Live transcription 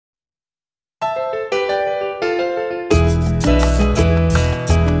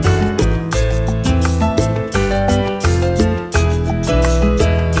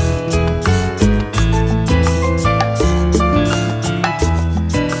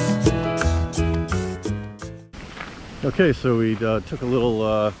Okay, so we took a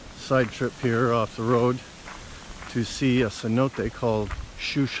little side trip here off the road to see a cenote called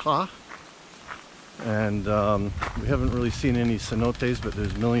Shusha. And we haven't really seen any cenotes, but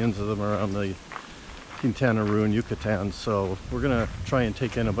there's millions of them around the Quintana Roo and Yucatan. So we're gonna try and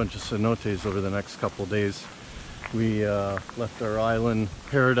take in a bunch of cenotes over the next couple of days. We left our island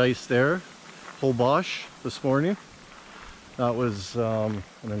paradise there, Holbox, this morning. That was an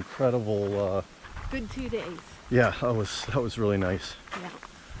incredible good 2 days. Yeah, that was really nice. Yeah.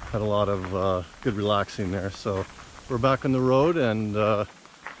 Had a lot of good relaxing there. So we're back on the road, and the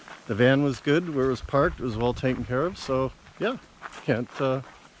van was good where it was parked. It was well taken care of. So yeah, can't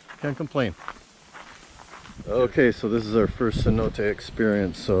complain. Okay, so this is our first cenote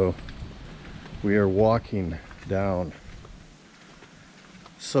experience. So we are walking down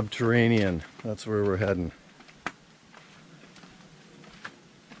subterranean. That's where we're heading.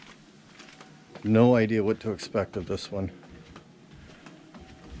 No idea what to expect of this one.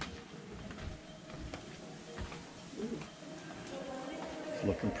 It's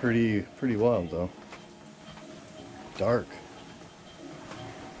looking pretty wild though. Dark.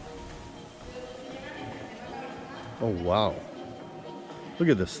 Oh wow. Look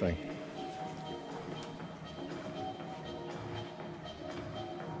at this thing.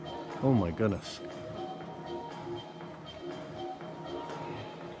 Oh my goodness.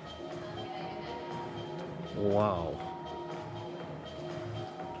 Wow.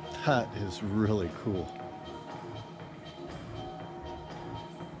 That is really cool.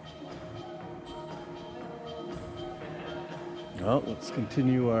 Well, let's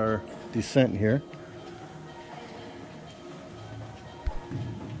continue our descent here.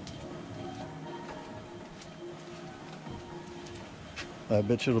 I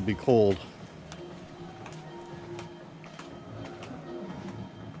bet you it'll be cold.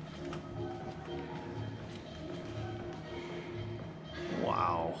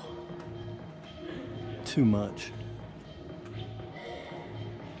 Wow. Too much.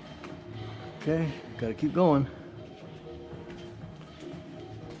 Okay, gotta keep going.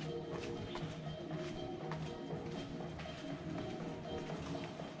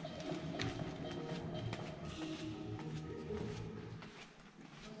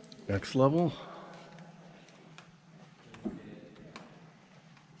 Next level.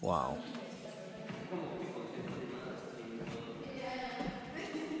 Wow.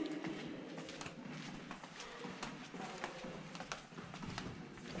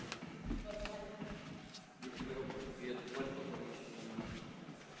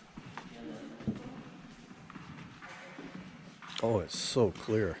 Oh, it's so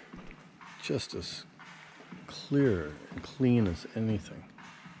clear. Just as clear and clean as anything.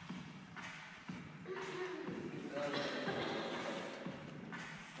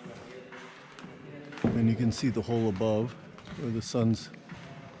 And you can see the hole above where the sun's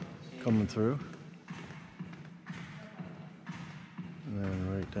coming through. And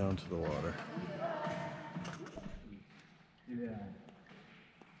then right down to the water. Yeah.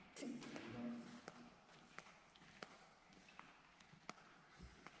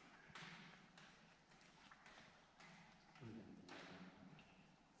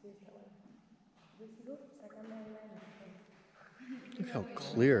 Look how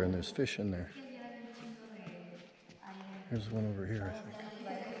clear, and there's fish in there. There's one over here, I think.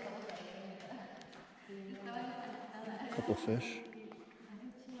 Couple fish.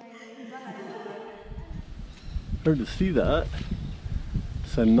 Hard to see that.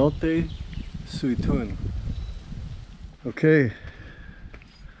 Cenote Suitun. Okay,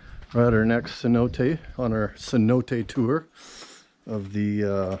 we're at our next cenote on our cenote tour of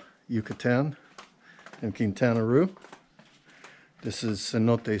the Yucatan and Quintana Roo. This is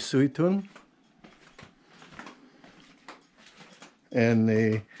Cenote Suitun, and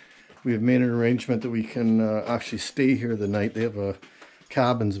we have made an arrangement that we can actually stay here the night. They have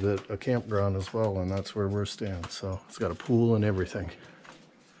cabins, but a campground as well, and that's where we're staying. So it's got a pool and everything.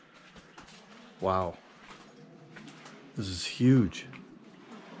 Wow, this is huge.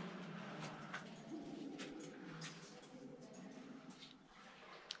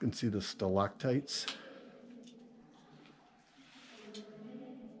 You can see the stalactites.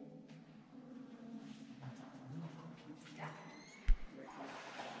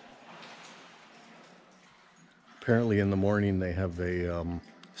 Apparently in the morning they have a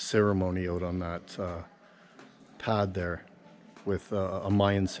ceremony out on that pad there with a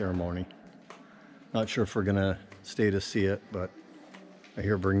Mayan ceremony. Not sure if we're gonna stay to see it, but I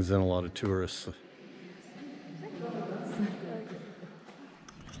hear it brings in a lot of tourists.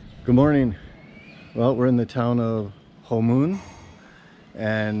 Good morning. Well, we're in the town of Homun,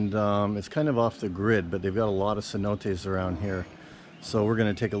 and it's kind of off the grid, but they've got a lot of cenotes around here. So we're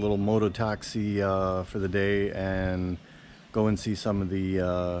going to take a little moto taxi for the day and go and see some of the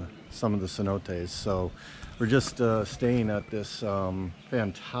cenotes. So we're just staying at this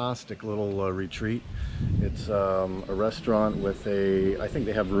fantastic little retreat. It's a restaurant with I think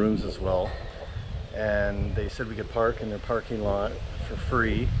they have rooms as well. And they said we could park in their parking lot for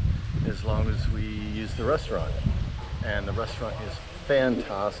free as long as we use the restaurant. And the restaurant is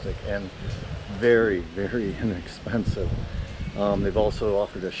fantastic and very, very inexpensive. They've also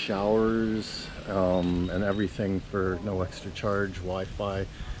offered us showers and everything for no extra charge, Wi-Fi.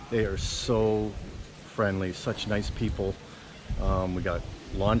 They are so friendly, such nice people. We got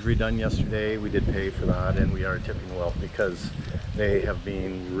laundry done yesterday. We did pay for that, and we are tipping well because they have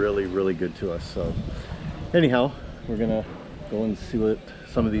been really, really good to us. So anyhow, we're gonna go and see what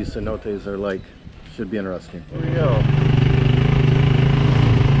some of these cenotes are like. Should be interesting. Here we go.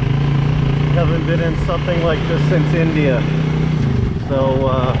 Haven't been in something like this since India,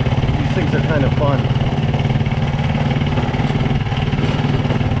 so these things are kind of fun.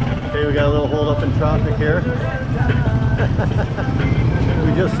 Okay, we got a little hold up in traffic here.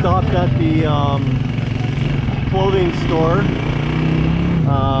 We just stopped at the clothing store.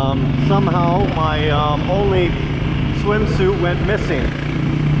 Somehow my only swimsuit went missing,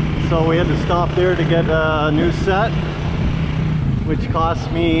 so we had to stop there to get a new set, which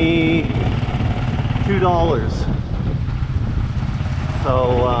cost me $2.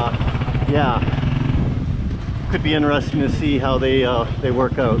 So yeah, could be interesting to see how they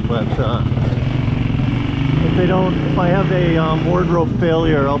work out, but if I have a wardrobe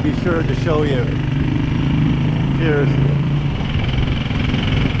failure, I'll be sure to show you. Cheers.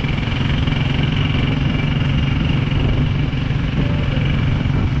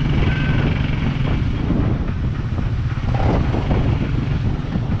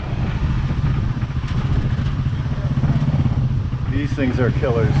 These things are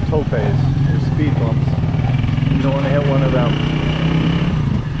killers, topes, or speed bumps. You don't want to hit one of them.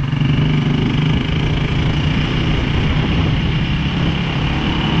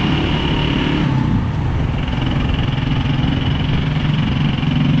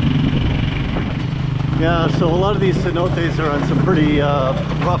 Yeah, so a lot of these cenotes are on some pretty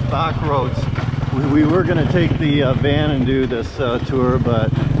rough back roads. We were going to take the van and do this tour,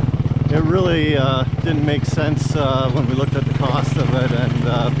 but it really didn't make sense when we looked at the cost of it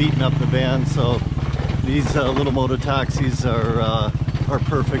and beating up the van. So these little moto taxis are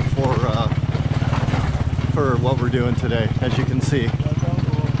perfect for what we're doing today, as you can see.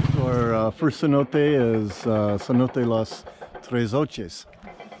 Our first cenote is Cenote Las Tres Oches.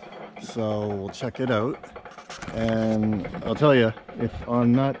 So we'll check it out, and I'll tell you, if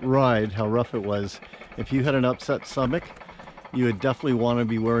on that ride, how rough it was, if you had an upset stomach, you would definitely want to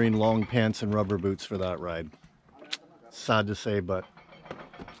be wearing long pants and rubber boots for that ride. Sad to say, but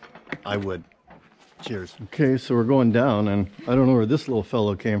I would. Cheers. Okay, so we're going down, and I don't know where this little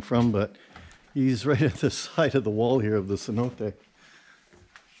fellow came from, but he's right at the side of the wall here of the cenote.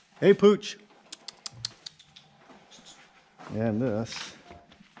 Hey, Pooch. And this.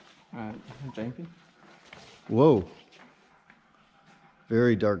 Jumping. Whoa.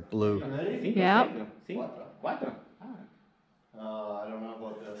 Very dark blue. Yep. I don't know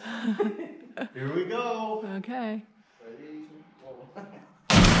about this. Here we go. Okay.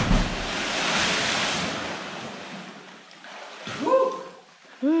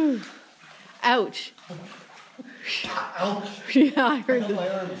 Woo. Ouch. Ouch. Yeah, I heard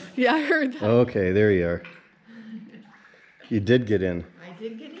that. Yeah, I heard that. Okay, there you are. You did get in. I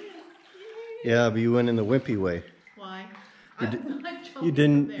did get in. Yeah, but you went in the wimpy way. Why? You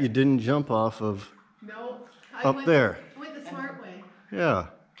didn't jump off of No. up there. I went the smart way. Yeah.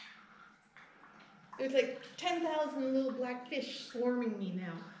 There's like 10,000 little black fish swarming me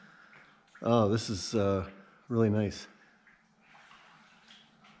now. Oh, this is really nice.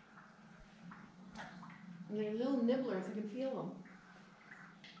 And they're little nibblers. I can feel them.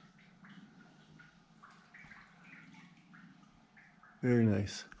 Very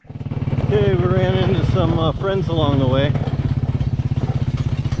nice. Okay, we ran into some friends along the way.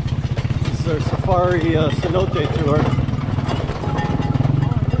 This is our safari cenote tour.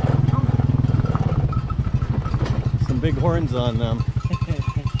 Some big horns on them.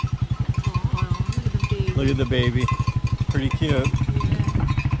 Look at the baby. Pretty cute.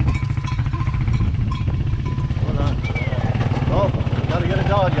 Hold on. Oh, gotta get a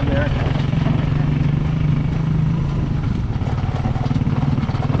dog in there.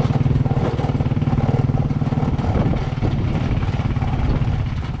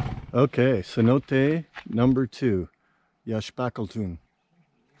 Okay, cenote number 2, Yashpakaltun.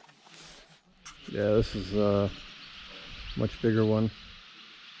 Yeah, this is a much bigger one.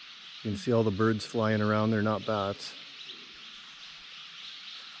 You can see all the birds flying around. They're not bats.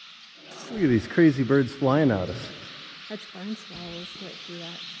 Look at these crazy birds flying at us. That's barn swallows that do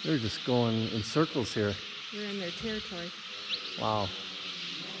that. They're just going in circles here. We're in their territory. Wow.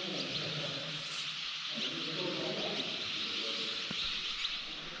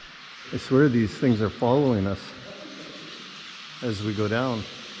 I swear these things are following us as we go down.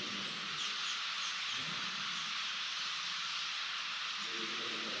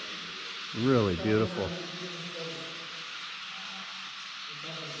 Really beautiful.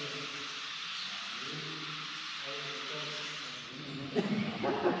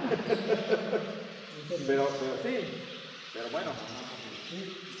 Pero sí, pero bueno,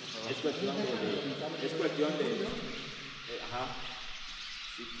 es cuestión de ajá,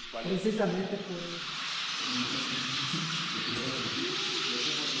 sí, precisamente por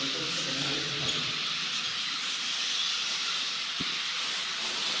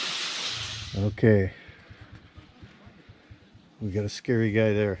Okay, we got a scary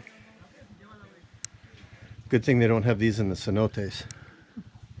guy there. Good thing they don't have these in the cenotes.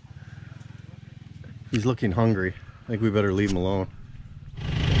 He's looking hungry. I think we better leave him alone.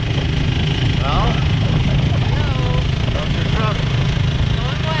 Well, Hello. how's your truck?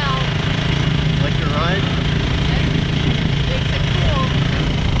 Going well. Like your ride? Makes it cool.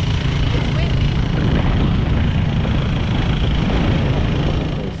 It's windy.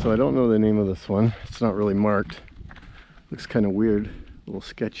 Okay, so I don't know the name of this one. It's not really marked. Looks kind of weird. A little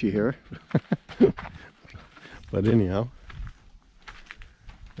sketchy here. But anyhow,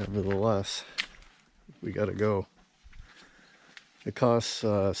 nevertheless, we gotta go. It costs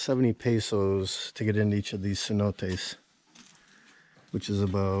 70 pesos to get into each of these cenotes, which is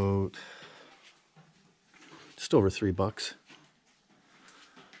about just over $3.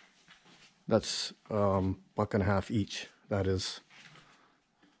 That's $1.50 each. That is.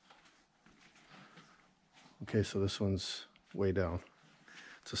 Okay, so this one's way down.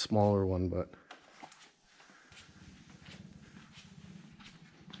 It's a smaller one, but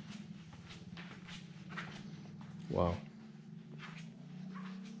wow.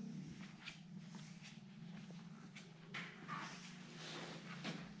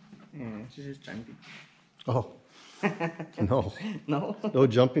 she's just jumping. Oh, no. No. No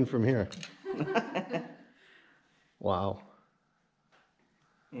jumping from here. Wow.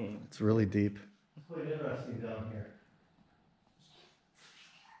 It's really deep. It's quite interesting down here.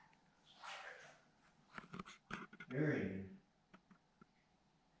 Very deep.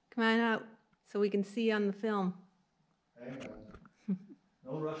 Come on out so we can see on the film. Hang on.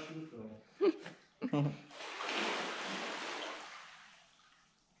 No rush to the film.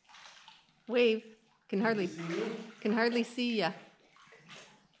 Wave. Can hardly see ya.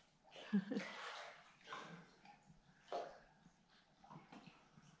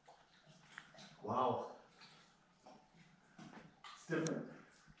 Wow. It's different.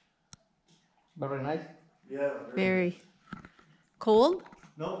 Very nice. Yeah. Very cold.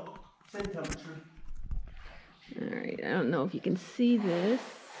 Nope. Same temperature. All right, I don't know if you can see this,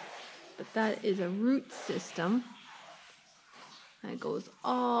 but that is a root system that goes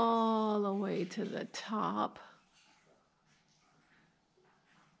all the way to the top,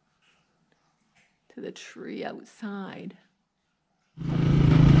 to the tree outside.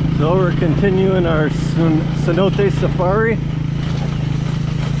 So we're continuing our cenote safari.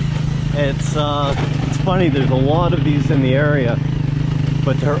 It's funny, there's a lot of these in the area,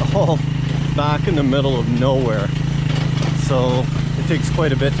 but they're all back in the middle of nowhere. So it takes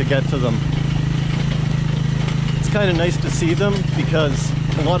quite a bit to get to them. It's kind of nice to see them because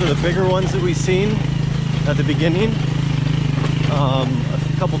a lot of the bigger ones that we've seen at the beginning, a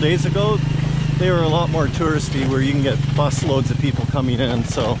couple days ago, they were a lot more touristy where you can get bus loads of people coming in.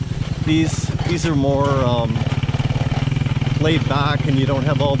 So these are more laid back and you don't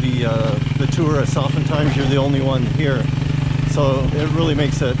have all the tourists. Oftentimes you're the only one here. So it really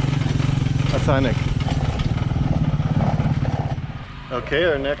makes it authentic. Okay,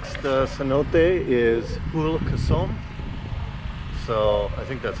 our next cenote is Yucatan. So I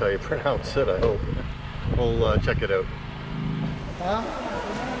think that's how you pronounce it, I hope. We'll check it out.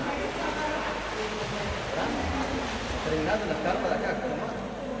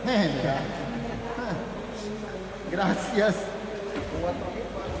 Gracias.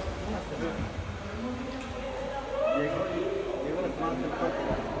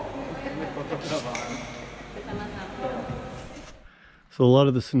 So a lot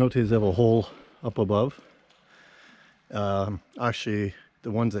of the cenotes have a hole up above. Actually,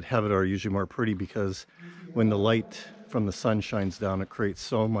 the ones that have it are usually more pretty because when the light from the sun shines down, it creates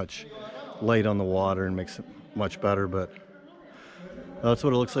so much light on the water and makes it much better, but that's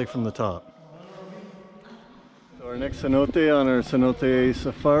what it looks like from the top. So our next cenote on our cenote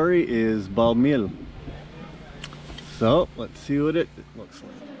safari is Balmil. So let's see what it looks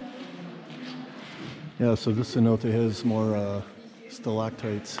like. Yeah, so this cenote has more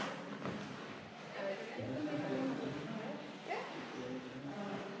stalactites.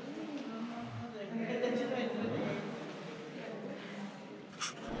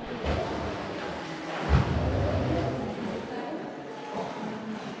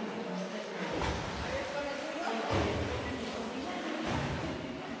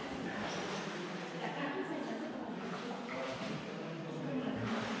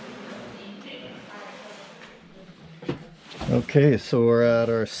 Okay, so we're at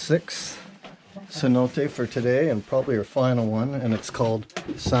our 6th cenote for today, and probably our final one, and it's called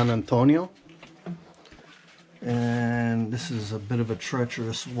San Antonio. And this is a bit of a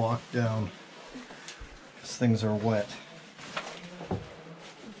treacherous walk down because things are wet.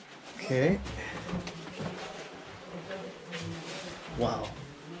 Okay. Wow,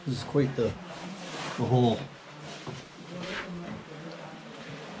 this is quite the hole.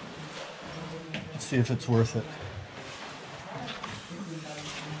 Let's see if it's worth it.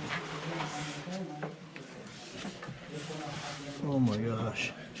 Oh my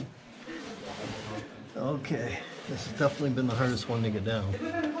gosh. Okay, this has definitely been the hardest one to get down.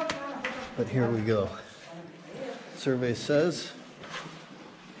 But here we go. Survey says,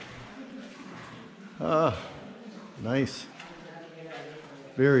 nice.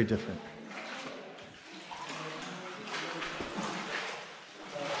 Very different.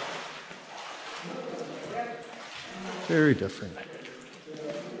 Very different.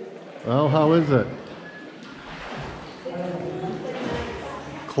 Well, how is it?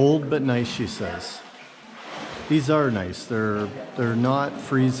 Cold but nice, she says. These are nice. They're not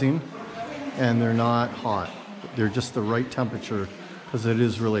freezing and they're not hot. They're just the right temperature because it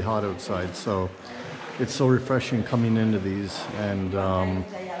is really hot outside. So it's so refreshing coming into these, and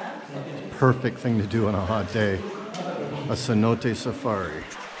perfect thing to do on a hot day. A cenote safari.